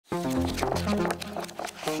Welcome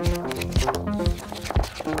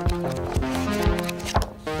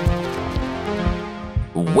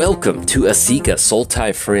to Esika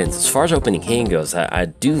Sultai Friends. As far as opening hand goes, I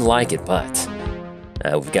do like it, but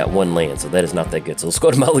we've got one land, so that is not that good. So let's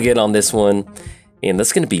go to mulligan on this one. And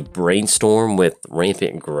that's going to be Brainstorm with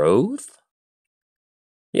Rampant Growth.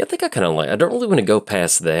 Yeah, I think I kind of like I don't really want to go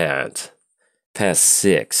past that. Past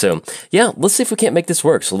 6. So yeah, let's see if we can't make this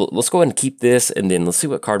work. So let's go ahead and keep this, and then let's see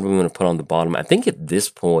what card we want to put on the bottom. I think at this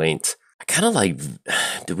point, I kind of like,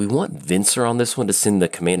 do we want Venser on this one to send the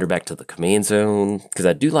commander back to the command zone? Because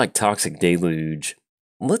I do like Toxic Deluge.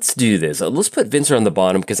 Let's do this. Let's put Venser on the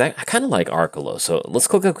bottom because I kind of like Arcolo. So let's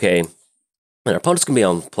click OK. And our opponent's going to be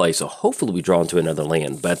on play, so hopefully we draw into another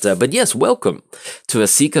land. But yes, welcome to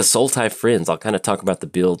Esika Sultai Friends. I'll kind of talk about the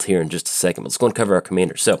build here in just a second. Let's go and cover our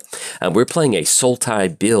commander. So we're playing a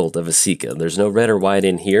Sultai build of Esika. There's no red or white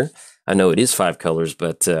in here. I know it is 5 colors,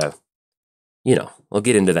 but you know, I'll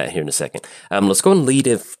get into that here in a second. Let's go and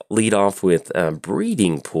lead off with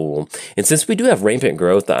Breeding Pool. And since we do have Rampant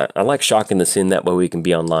Growth, I like shocking this in. That way we can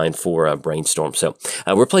be online for Brainstorm. So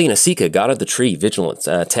we're playing Esika, God of the Tree, Vigilance.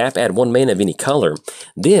 Tap, add 1 mana of any color.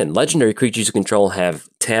 Then legendary creatures you control have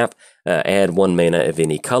tap, add 1 mana of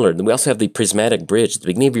any color. Then we also have the Prismatic Bridge. At the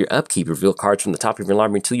beginning of your upkeep, reveal cards from the top of your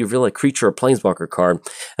library until you reveal a creature or planeswalker card.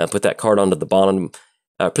 Put that card onto the bottom.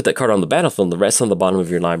 Put that card on the battlefield, the rest on the bottom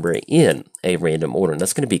of your library in a random order. And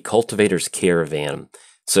that's going to be Cultivator's Caravan.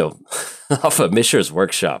 So, off of Mishra's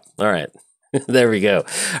Workshop. All right, there we go.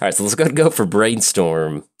 All right, so let's go for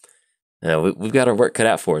Brainstorm. We've got our work cut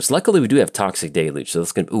out for us. Luckily, we do have Toxic Deluge. So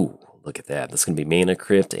that's going to, ooh, look at that. That's going to be Mana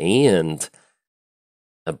Crypt and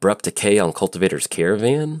Abrupt Decay on Cultivator's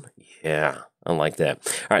Caravan. Yeah, I like that.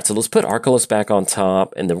 All right, so let's put Arcalos back on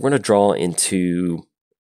top, and then we're going to draw into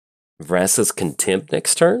Vraska's Contempt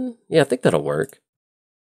next turn? Yeah, I think that'll work.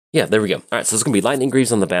 Yeah, there we go. All right, so it's going to be Lightning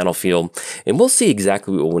Greaves on the battlefield, and we'll see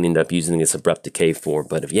exactly what we'll end up using this Abrupt Decay for,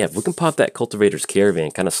 but if we can pop that Cultivator's Caravan,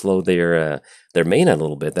 kind of slow their mana a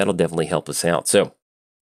little bit, that'll definitely help us out. So,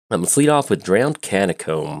 let's lead off with Drowned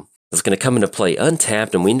Catacomb. It's going to come into play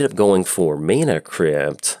untapped, and we ended up going for Mana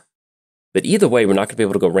Crypt. But either way, we're not going to be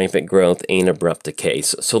able to go Rampant Growth and Abrupt Decay.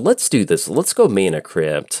 So let's do this. Let's go Mana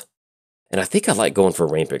Crypt. And I think I like going for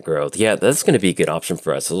Rampant Growth. Yeah, that's going to be a good option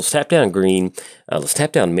for us. So let's tap down green. Let's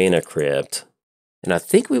tap down Mana Crypt. And I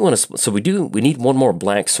think we want to, so we need one more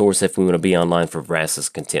black source if we want to be online for Vraska's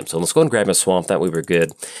Contempt. So let's go and grab a swamp, that way we're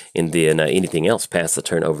good. And then anything else, pass the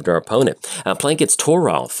turn over to our opponent. Playing against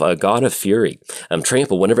Toralf, God of Fury.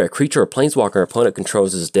 Trample, whenever a creature or planeswalker our opponent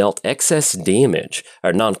controls is dealt excess damage,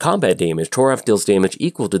 or non-combat damage, Toralf deals damage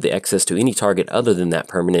equal to the excess to any target other than that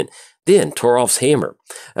permanent. Then, Toralf's Hammer.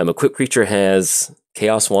 Equipped creature has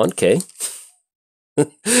Chaos Wand, okay.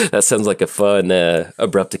 That sounds like a fun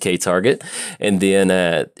Abrupt Decay target. And then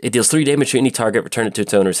it deals 3 damage to any target, return it to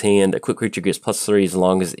its owner's hand. Equipped creature gets +3 as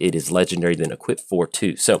long as it is legendary, then equip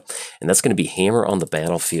 4/2. So, and that's going to be Hammer on the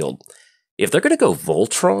battlefield. If they're going to go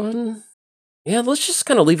Voltron, yeah, let's just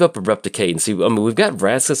kind of leave up Abrupt Decay and see. I mean, we've got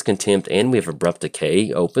Vraska's Contempt and we have Abrupt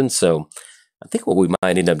Decay open, so I think what we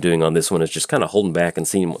might end up doing on this one is just kind of holding back and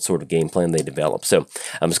seeing what sort of game plan they develop. So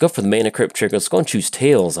let's go for the Mana Crypt trigger. Let's go and choose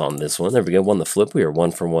Tails on this one. There we go, 1 the flip. We are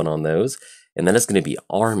 1 for 1 on those. And then it's going to be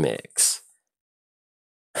Armix.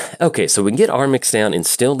 Okay, so we can get Armix down and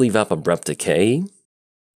still leave up Abrupt Decay.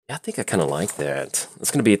 Yeah, I think I kind of like that.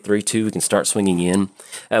 It's going to be a 3/2. We can start swinging in.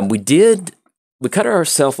 We cut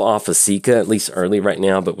ourselves off Esika, at least early right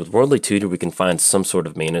now, but with Worldly Tutor, we can find some sort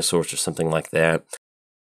of mana source or something like that.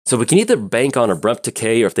 So we can either bank on Abrupt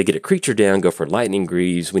Decay, or if they get a creature down, go for Lightning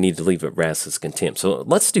Greaves. We need to leave up Vraska's Contempt. So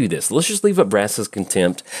let's do this. Let's just leave up Vraska's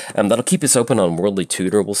Contempt. That'll keep us open on Worldly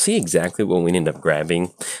Tutor. We'll see exactly what we end up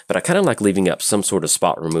grabbing. But I kind of like leaving up some sort of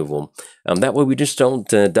spot removal. That way we just don't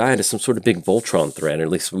die to some sort of big Voltron threat. Or at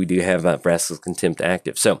least we do have Vraska's Contempt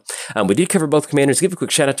active. So we did cover both commanders. Give a quick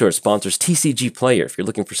shout out to our sponsors, TCG Player. If you're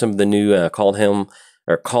looking for some of the new Kaldheim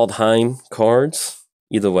cards,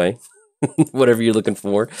 either way. Whatever you're looking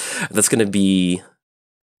for. That's going to be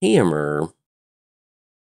Hammer.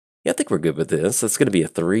 Yeah, I think we're good with this. That's going to be a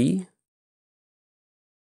 3.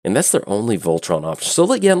 And that's their only Voltron option. So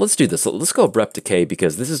let's do this. Let's go Abrupt Decay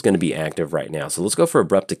because this is going to be active right now. So let's go for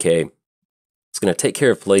Abrupt Decay. It's going to take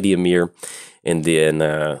care of Palladium Mirror, and then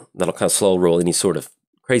that'll kind of slow roll any sort of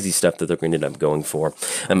crazy stuff that they're going to end up going for.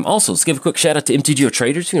 Also, let's give a quick shout out to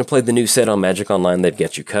MTGOTraders. You're going to play the new set on Magic Online. They've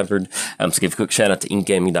got you covered. Let's give a quick shout out to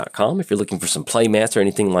ingaming.com. If you're looking for some play mats or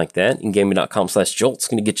anything like that, ingaming.com/Jolt is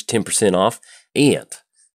going to get you 10% off. And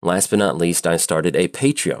last but not least, I started a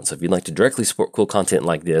Patreon. So if you'd like to directly support cool content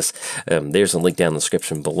like this, there's a link down in the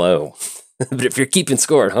description below. But if you're keeping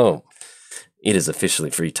score at home, it is officially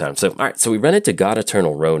free time. So, all right, so we run into God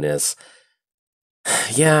Eternal Rowness.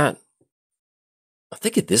 Yeah, I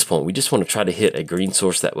think at this point, we just want to try to hit a green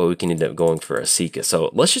source. That way we can end up going for Esika. So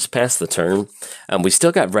let's just pass the turn. We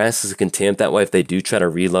still got Wrath's Contempt. That way, if they do try to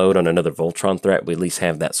reload on another Voltron threat, we at least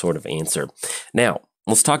have that sort of answer. Now,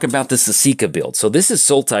 let's talk about this Esika build. So this is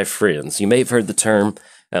Sultai Friends. You may have heard the term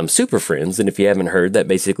Super Friends. And if you haven't heard, that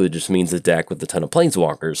basically just means a deck with a ton of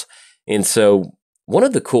Planeswalkers. And so one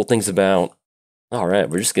of the cool things about... All right,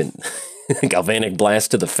 we're just getting... Galvanic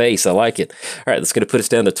Blast to the face. I like it. All right, that's going to put us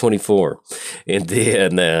down to 24. And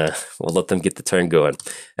then we'll let them get the turn going.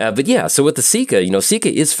 But yeah, so with the Esika, Esika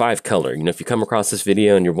is 5-color. If you come across this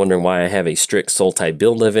video and you're wondering why I have a strict Sultai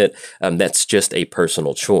build of it, that's just a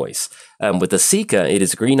personal choice. With the Esika, it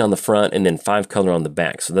is green on the front and then 5-color on the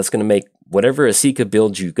back. So that's going to make whatever Esika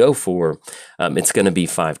build you go for, it's going to be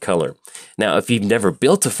 5-color. Now, if you've never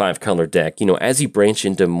built a 5-color deck, as you branch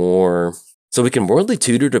into more... So we can Worldly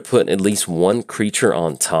Tutor to put at least one creature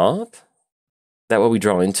on top? That way we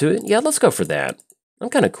draw into it? Yeah, let's go for that. I'm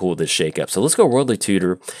kind of cool with this shakeup. So let's go Worldly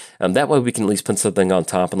Tutor. That way we can at least put something on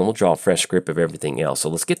top, and then we'll draw a fresh grip of everything else. So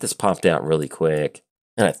let's get this popped out really quick.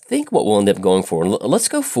 And I think what we'll end up going for, let's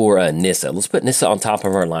go for Nissa. Let's put Nissa on top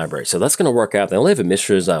of our library. So that's going to work out. They only have a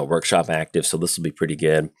Mishra's Workshop active, so this will be pretty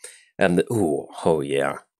good. Oh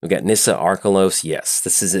yeah. We've got Nissa, Arkelos. Yes,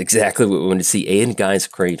 this is exactly what we want to see. And Guy's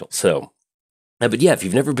Cradle. So... but yeah, if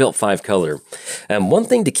you've never built 5-color, one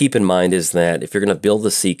thing to keep in mind is that if you're going to build the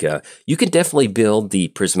Esika, you can definitely build the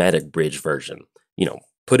Prismatic Bridge version.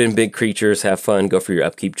 Put in big creatures, have fun, go for your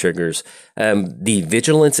upkeep triggers. The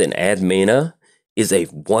Vigilance and add mana is a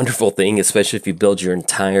wonderful thing, especially if you build your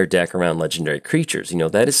entire deck around legendary creatures.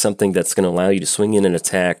 That is something that's going to allow you to swing in and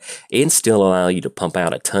attack and still allow you to pump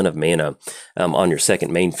out a ton of mana on your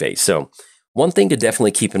second main phase. So one thing to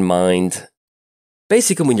definitely keep in mind...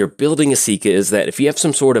 Basically, when you're building Esika is that if you have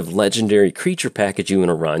some sort of legendary creature package you want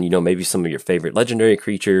to run, maybe some of your favorite legendary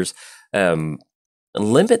creatures,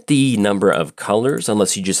 limit the number of colors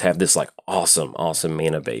unless you just have this awesome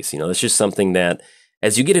mana base. That's just something that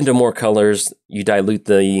as you get into more colors, you dilute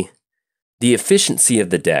the efficiency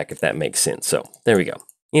of the deck, if that makes sense. So there we go.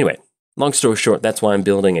 Anyway, long story short, that's why I'm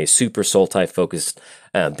building a super Sultai focused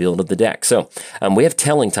build of the deck. So we have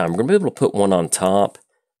Telling Time. We're going to be able to put one on top.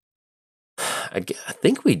 I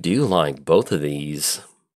think we do like both of these.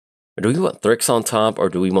 Or do we want Thrix on top, or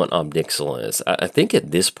do we want Omnixilis? I think at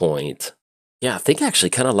this point, yeah, I think I actually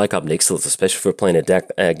kind of like Omnixilis, especially if we're playing a deck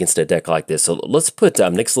against a deck like this. So let's put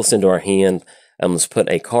Omnixilis into our hand, and let's put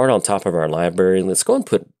a card on top of our library. Let's go and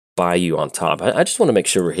put Bayou on top. I just want to make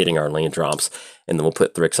sure we're hitting our land drops, and then we'll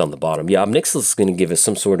put Thrix on the bottom. Yeah, Omnixilis is going to give us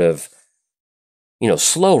some sort of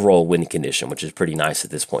slow roll win condition, which is pretty nice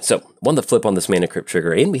at this point. So, one to flip on this Mana Crypt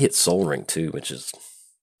trigger, and we hit Soul Ring too, which is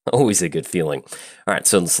always a good feeling. All right,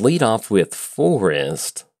 so let's lead off with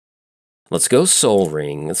Forest. Let's go Soul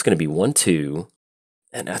Ring. It's going to be 1/2.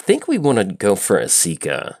 And I think we want to go for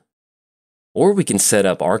Esika. Or we can set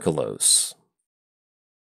up Arkelos.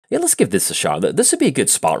 Yeah, let's give this a shot. This would be a good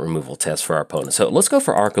spot removal test for our opponent. So let's go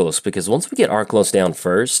for Arkelos, because once we get Arkelos down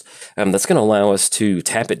first, that's going to allow us to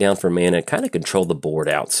tap it down for mana, kind of control the board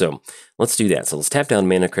out. So let's do that. So let's tap down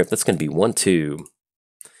Mana Crypt. That's going to be 1/2.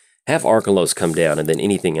 Have Arkelos come down, and then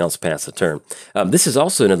anything else past the turn. This is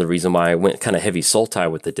also another reason why I went kind of heavy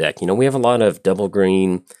Sultai with the deck. We have a lot of double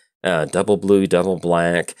green, double blue, double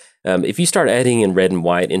black. If you start adding in red and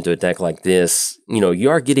white into a deck like this, you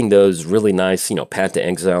are getting those really nice, Path to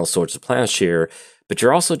Exile, Swords of Plowshare, but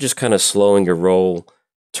you're also just kind of slowing your roll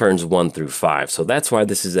turns 1 through 5. So that's why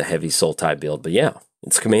this is a heavy Sultai build. But yeah,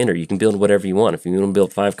 it's Commander. You can build whatever you want. If you want to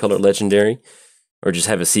build 5-color Legendary, or just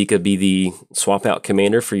have Esika be the swap out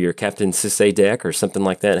Commander for your Captain Sisay deck or something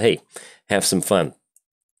like that, hey, have some fun.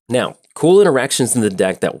 Now, cool interactions in the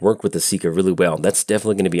deck that work with Esika really well. That's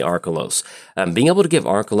definitely going to be Arkelos. Being able to give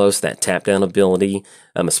Arkelos that tap-down ability,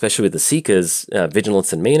 especially with Esika's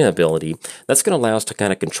Vigilance and Mana ability, that's going to allow us to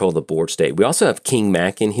kind of control the board state. We also have King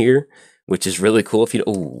Mac in here, which is really cool. If you,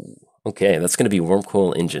 okay, that's going to be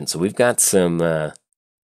Wormcoil Engine. So we've got some,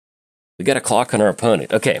 we got a clock on our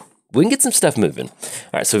opponent. Okay, we can get some stuff moving.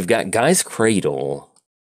 All right, so we've got Guy's Cradle.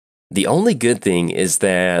 The only good thing is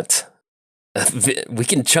that we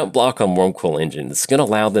can chump block on Wormcoil Engine. It's going to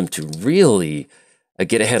allow them to really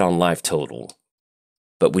get ahead on life total.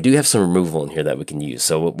 But we do have some removal in here that we can use,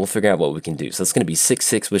 so we'll figure out what we can do. So it's going to be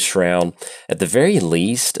 6/6 with Shroud. At the very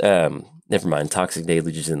least, Never mind, Toxic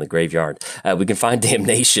Deluge is in the graveyard. We can find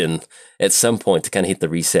Damnation at some point to kind of hit the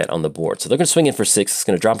reset on the board. So they're going to swing in for 6. It's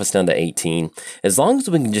going to drop us down to 18. As long as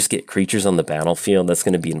we can just get creatures on the battlefield, that's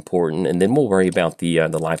going to be important. And then we'll worry about the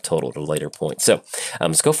life total at a later point. So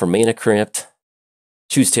let's go for Mana Crypt.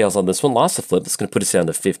 Choose Tails on this one. Lost the flip. That's going to put us down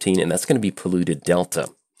to 15. And that's going to be Polluted Delta.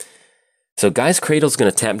 So Guy's Cradle is going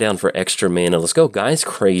to tap down for extra mana. Let's go Guy's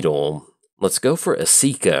Cradle. Let's go for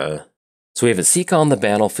Esika. So we have Esika on the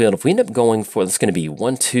battlefield. If we end up going for, it's going to be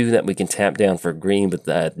 1/2 that we can tap down for green with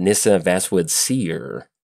Nissa Vastwood Seer.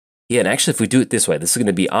 Yeah, and actually if we do it this way, this is going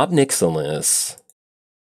to be Ob Nixilis.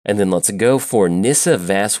 And then let's go for Nissa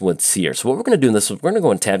Vastwood Seer. So what we're going to do in this is we're going to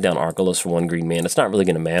go and tap down Arkelos for 1 green mana. It's not really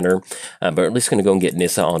going to matter, but we're at least going to go and get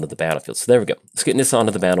Nissa onto the battlefield. So there we go. Let's get Nissa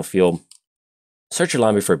onto the battlefield. Search your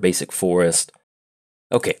library for a basic forest.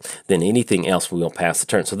 Okay, then anything else we will pass the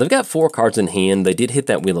turn. So they've got 4 cards in hand. They did hit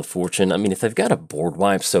that Wheel of Fortune. I mean, if they've got a board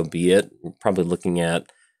wipe, so be it. We're probably looking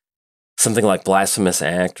at something like Blasphemous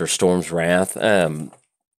Act or Storm's Wrath.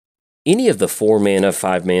 Any of the 4 mana,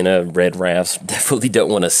 5 mana red rafts, definitely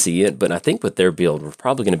don't want to see it. But I think with their build, we're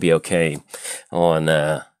probably going to be okay on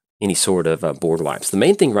any sort of board wipes. The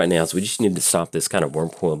main thing right now is we just need to stop this kind of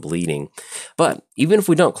Wormcoil bleeding. But even if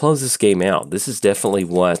we don't close this game out, this is definitely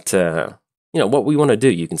what what we want to do.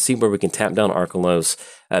 You can see where we can tap down Arkelos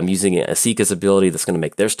using Esika's ability that's going to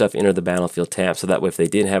make their stuff enter the battlefield tap. So that way, if they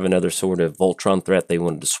did have another sort of Voltron threat they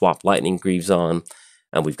wanted to swap Lightning Greaves on,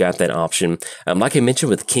 we've got that option. Like I mentioned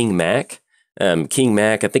with King Mac, I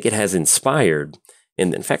think it has Inspired.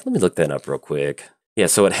 And in fact, let me look that up real quick. Yeah,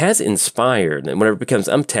 so it has Inspired, and whenever it becomes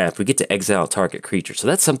untapped, we get to exile target creature. So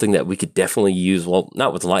that's something that we could definitely use, well,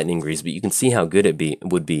 not with Lightning Greaves, but you can see how good it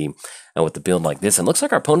would be with the build like this. And it looks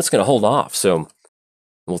like our opponent's going to hold off, so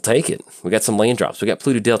we'll take it. We got some land drops. We got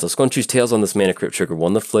Polluted Delta. Let's go and choose Tails on this Mana Crypt trigger.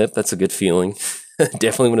 1 the flip. That's a good feeling.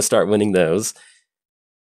 Definitely want to start winning those.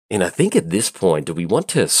 And I think at this point, do we want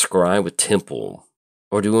to scry with Temple?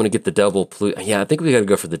 Or do we want to get the double polluted? Yeah, I think we got to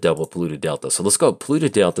go for the double Polluted Delta. So let's go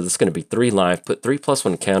Polluted Delta. This is going to be 3 life. Put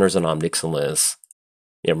 3+1 counters on Ob Nixilis.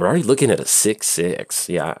 Yeah, we're already looking at a 6/6.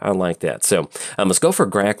 Yeah, I like that. So let's go for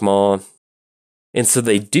Grakmaw. And so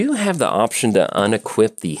they do have the option to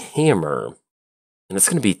unequip the hammer. And it's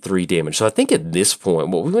going to be 3 damage. So I think at this point,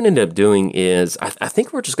 what we want to end up doing is, I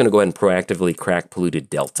think we're just going to go ahead and proactively crack Polluted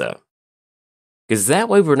Delta. Because that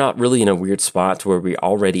way we're not really in a weird spot to where we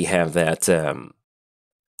already have that...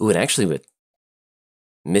 Ooh, and actually with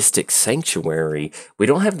Mystic Sanctuary, we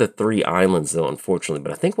don't have the 3 islands though, unfortunately,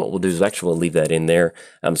 but I think what we'll do is actually we'll leave that in there.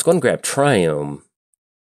 Let's go ahead and grab Triome.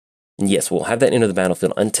 And yes, we'll have that into the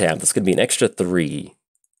battlefield untapped. That's going to be an extra 3.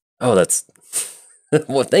 Oh, that's...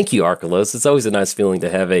 well, thank you, Arkelos. It's always a nice feeling to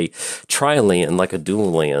have a tri-land like a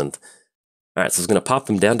dual land. All right, so it's going to pop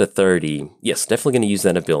them down to 30. Yes, definitely going to use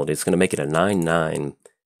that ability. It's going to make it a 9/9.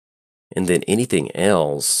 And then anything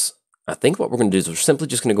else... I think what we're going to do is we're simply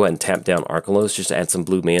just going to go ahead and tap down Arkelos just to add some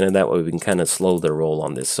blue mana. That way we can kind of slow their roll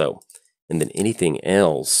on this. So, and then anything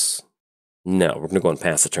else, no, we're going to go ahead and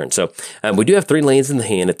pass the turn. So we do have 3 lands in the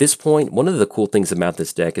hand. At this point, one of the cool things about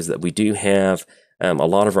this deck is that we do have a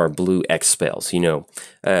lot of our blue X spells.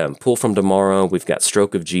 Pull from Tomorrow, we've got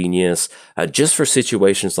Stroke of Genius, just for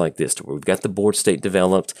situations like this, where we've got the board state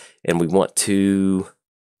developed and we want to...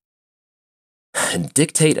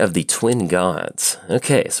 Dictate of the Twin Gods.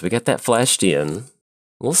 Okay, so we got that flashed in.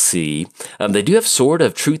 We'll see. They do have Sword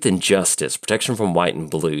of Truth and Justice, protection from white and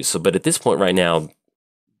blue. So, but at this point right now,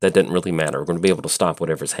 that doesn't really matter. We're going to be able to stop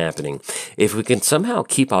whatever's happening. If we can somehow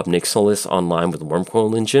keep Ob Nixilis online with the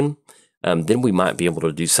Wormcoil engine, then we might be able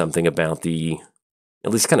to do something about at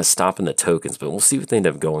least kind of stopping the tokens. But we'll see what they end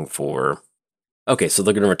up going for. Okay, so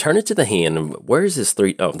they're going to return it to the hand. And where is this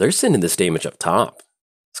 3? Oh, they're sending this damage up top.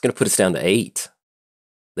 It's going to put us down to 8.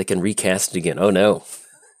 They can recast it again. Oh, no.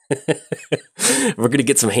 We're going to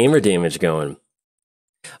get some hammer damage going.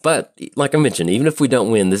 But, like I mentioned, even if we don't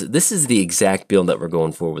win, this is the exact build that we're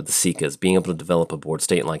going for with the Esikas, being able to develop a board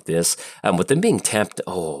state like this. With them being tapped...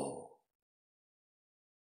 Oh.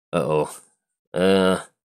 Uh-oh.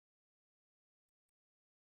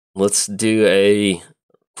 Let's do a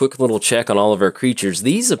quick little check on all of our creatures.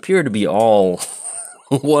 These appear to be all...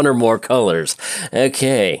 1 or more colors.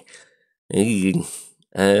 Okay. Yep.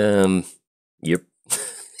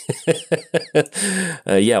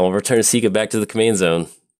 Yeah, we'll return Esika back to the command zone.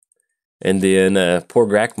 And then poor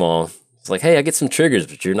Grakmaw. It's like, hey, I get some triggers,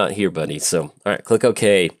 but you're not here, buddy. So, all right, click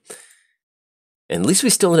OK. And at least we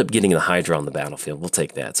still end up getting the Hydra on the battlefield. We'll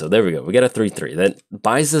take that. So there we go. We got a 3/3. That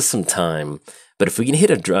buys us some time. But if we can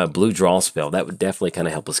hit a blue draw spell, that would definitely kind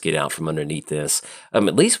of help us get out from underneath this. At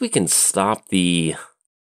least we can stop the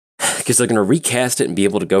because they're going to recast it and be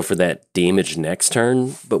able to go for that damage next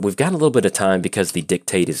turn. But we've got a little bit of time because the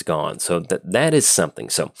Dictate is gone. So that is something.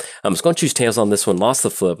 So I'm just going to choose Tails on this one. Lost the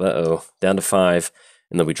flip. Uh-oh. Down to 5.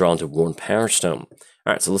 And then we draw into Worn Power Stone.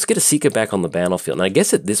 All right, so let's get Esika back on the battlefield. And I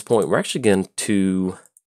guess at this point, we're actually going to...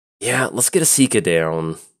 Yeah, let's get Esika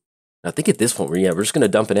down. I think at this point, we're just going to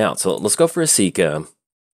dump it out. So let's go for Esika.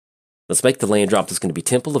 Let's make the land drop. That's going to be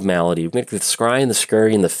Temple of Malady. We're going to get the Scry and the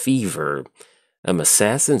Scurry and the Fever.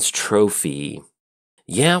 Assassin's Trophy.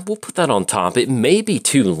 Yeah, we'll put that on top. It may be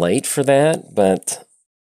too late for that, but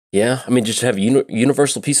yeah, I mean, just have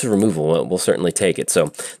universal piece of removal. We'll certainly take it. So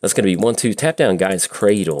that's going to be 1, 2, tap down Guy's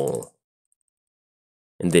Cradle.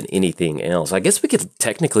 And then anything else. I guess we could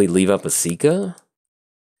technically leave up Esika.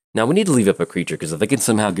 Now, we need to leave up a creature, because if they can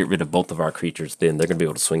somehow get rid of both of our creatures, then they're going to be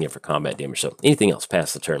able to swing in for combat damage. So anything else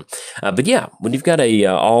past the turn. But yeah, when you've got a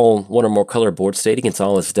all one or more color board state against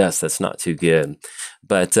all its dust, that's not too good.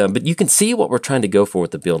 But you can see what we're trying to go for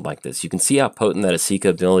with a build like this. You can see how potent that Esika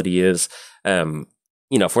ability is. You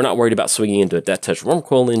know, if we're not worried about swinging into a Death Touch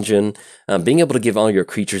Wormcoil Engine, being able to give all your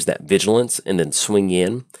creatures that vigilance and then swing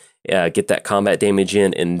in, get that combat damage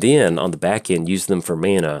in, and then on the back end, use them for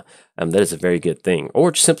mana. That is a very good thing.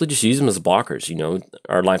 Or simply just use them as blockers. You know,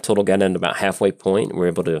 our life total got into about halfway point. We're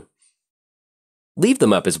able to leave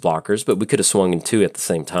them up as blockers, but we could have swung in 2 at the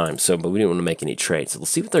same time. So, but we didn't want to make any trades. So let's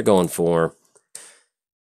see what they're going for.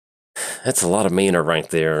 That's a lot of mana right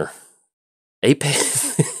there.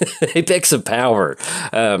 Apex, Apex of Power.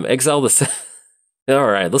 Exile the... All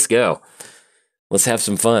right, let's go. Let's have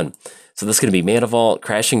some fun. So this is going to be Mana Vault,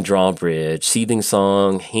 Crashing Drawbridge, Seething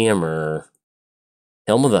Song, Hammer,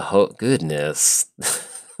 Helm of the Goodness.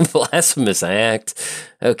 Blasphemous Act.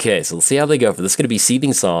 Okay, so let's see how they go for this. Is going to be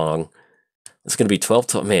Seething Song. It's going to be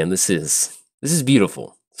 12. Man, this is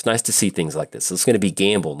beautiful. It's nice to see things like this. So it's going to be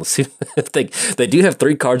Gamble. Let's see if they do have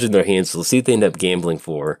 3 cards in their hands. So let's see what they end up gambling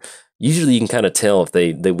for. Usually you can kind of tell if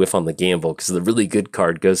they whiff on the gamble, because the really good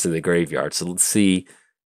card goes to the graveyard. So let's see.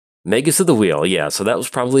 Magus of the Wheel. Yeah, so that was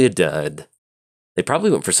probably a dud. They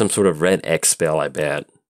probably went for some sort of red X spell, I bet.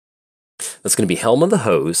 That's going to be Helm of the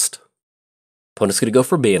Host. Opponent's going to go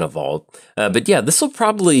for Mana Vault. But yeah, this will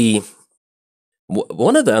probably...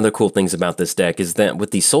 One of the other cool things about this deck is that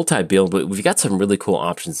with the Sultai build, we've got some really cool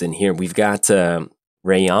options in here. We've got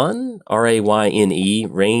Rayan, R-A-Y-N-E,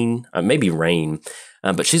 Rain, maybe Rain.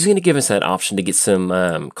 But she's going to give us that option to get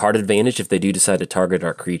some card advantage if they do decide to target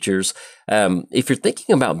our creatures. If you're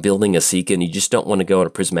thinking about building Esika and you just don't want to go on a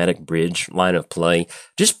Prismatic Bridge line of play,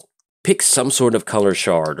 just pick some sort of color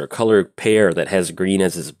shard or color pair that has green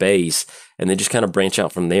as its base, and then just kind of branch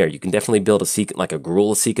out from there. You can definitely build Esika, like a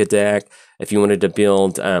Gruul Esika deck. If you wanted to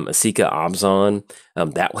build Esika Abzan,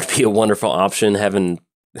 that would be a wonderful option, having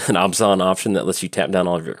an Abzan option that lets you tap down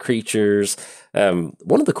all of your creatures.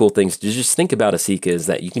 One of the cool things to just think about Esika is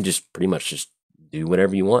that you can just pretty much just do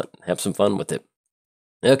whatever you want, have some fun with it.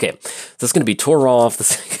 Okay, so it's going to be Toralf.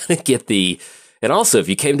 This is going to get the... And also, if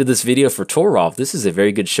you came to this video for Toralf, this is a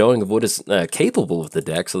very good showing of what is capable of the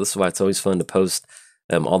deck. So this is why it's always fun to post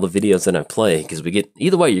all the videos that I play, because we get,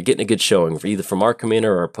 either way, you're getting a good showing for either from our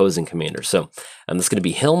commander or our opposing commander. So this is going to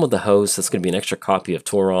be Helm of the Host. That's going to be an extra copy of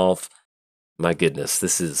Toralf. My goodness,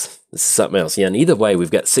 this is something else. Yeah, and either way, we've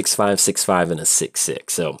got 6/5, 6/5, and a 6/6.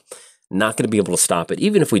 So not going to be able to stop it,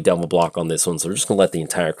 even if we double block on this one. So we're just going to let the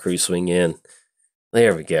entire crew swing in.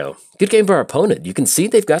 There we go. Good game for our opponent. You can see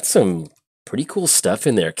they've got some pretty cool stuff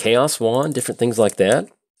in there. Chaos Wand, different things like that.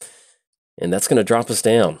 And that's going to drop us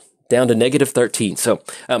down to -13. So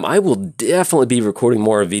I will definitely be recording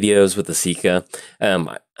more videos with Esika.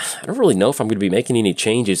 I don't really know if I'm going to be making any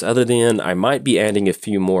changes, other than I might be adding a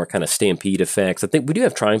few more kind of stampede effects. I think we do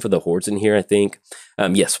have Triumph of the Hordes in here, I think.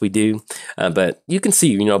 Yes, we do. But you can see,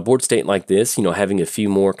 you know, a board state like this, you know, having a few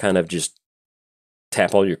more kind of just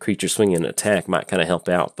tap all your creatures, swing and attack might kind of help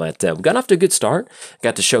out. But we got off to a good start.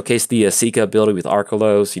 Got to showcase the Esika ability with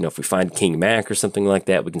Arkelos. You know, if we find King Mac or something like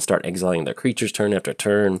that, we can start exiling their creatures turn after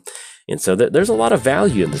turn. And so there's a lot of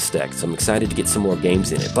value in this deck. So I'm excited to get some more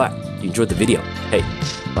games in it. But if you enjoyed the video, hey,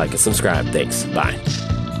 like and subscribe. Thanks. Bye.